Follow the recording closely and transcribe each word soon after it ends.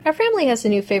Our family has a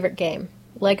new favorite game,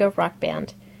 Lego Rock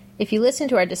Band. If you listened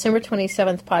to our December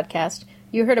 27th podcast,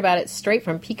 you heard about it straight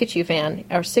from Pikachu Fan,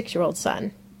 our 6-year-old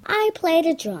son. I play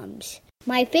the drums.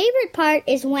 My favorite part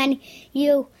is when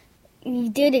you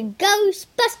do the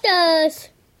Ghostbusters.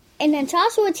 And it's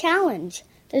also a challenge.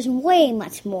 There's way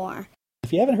much more.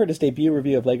 If you haven't heard his debut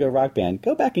review of Lego Rock Band,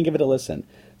 go back and give it a listen.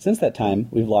 Since that time,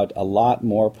 we've logged a lot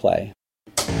more play.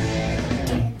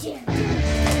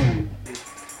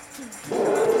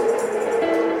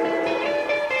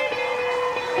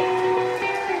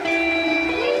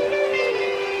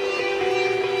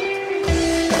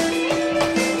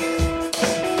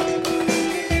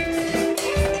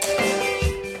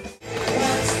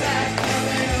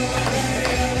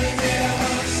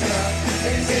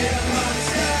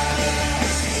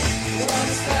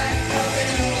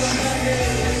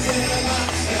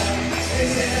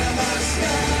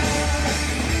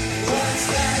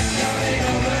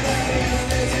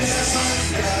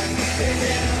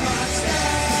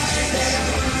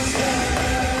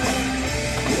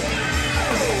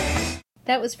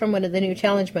 That was from one of the new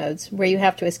challenge modes, where you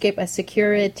have to escape a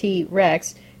security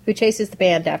Rex who chases the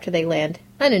band after they land,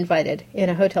 uninvited, in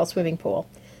a hotel swimming pool.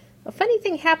 A funny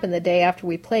thing happened the day after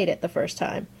we played it the first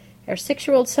time. Our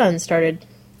 6-year-old son started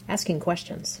asking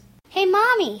questions. Hey,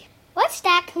 Mommy, what's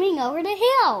that coming over the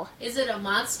hill? Is it a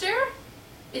monster?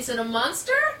 Is it a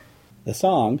monster? The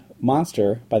song,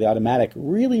 Monster, by The Automatic,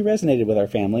 really resonated with our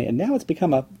family, and now it's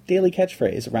become a daily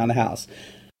catchphrase around the house.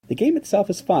 The game itself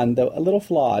is fun, though a little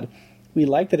flawed. We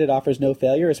like that it offers no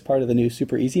failure as part of the new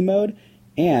Super Easy mode,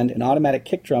 and an automatic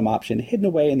kick drum option hidden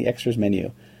away in the extras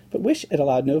menu, but wish it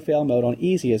allowed no fail mode on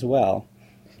Easy as well.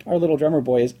 Our little drummer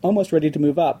boy is almost ready to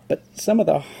move up, but some of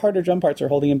the harder drum parts are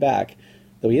holding him back,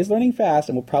 though he is learning fast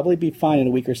and will probably be fine in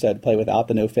a week or so to play without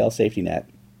the no fail safety net.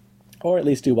 Or at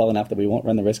least do well enough that we won't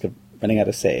run the risk of running out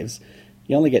of saves.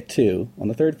 You only get 2. On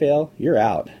the 3rd fail, you're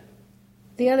out.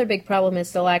 The other big problem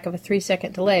is the lack of a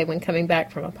 3-second delay when coming back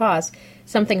from a pause,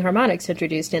 something Harmonix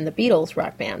introduced in the Beatles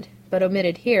Rock Band, but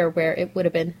omitted here where it would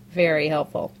have been very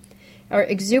helpful. Our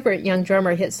exuberant young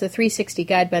drummer hits the 360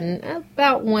 guide button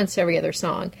about once every other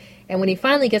song, and when he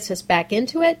finally gets us back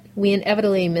into it, we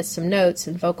inevitably miss some notes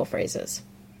and vocal phrases.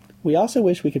 We also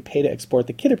wish we could pay to export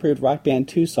the kid-approved Rock Band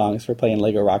 2 songs for playing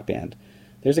Lego Rock Band.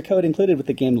 There's a code included with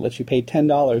the game that lets you pay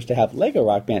 $10 to have Lego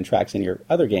Rock Band tracks in your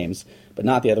other games, but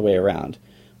not the other way around.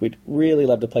 We'd really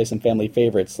love to play some family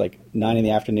favorites like 9 in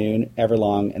the Afternoon,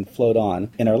 Everlong, and Float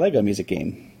On in our Lego music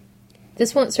game.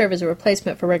 This won't serve as a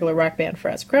replacement for regular Rock Band for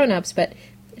us grown-ups, but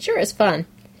it sure is fun.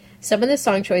 Some of the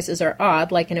song choices are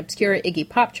odd, like an obscure Iggy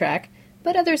Pop track,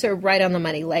 but others are right on the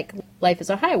money, like Life is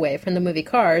a Highway from the movie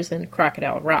Cars and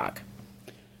Crocodile Rock.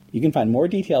 You can find more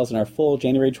details in our full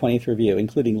January 20th review,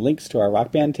 including links to our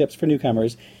Rock Band tips for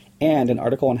newcomers and an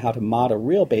article on how to mod a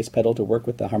real bass pedal to work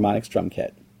with the Harmonix drum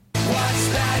kit.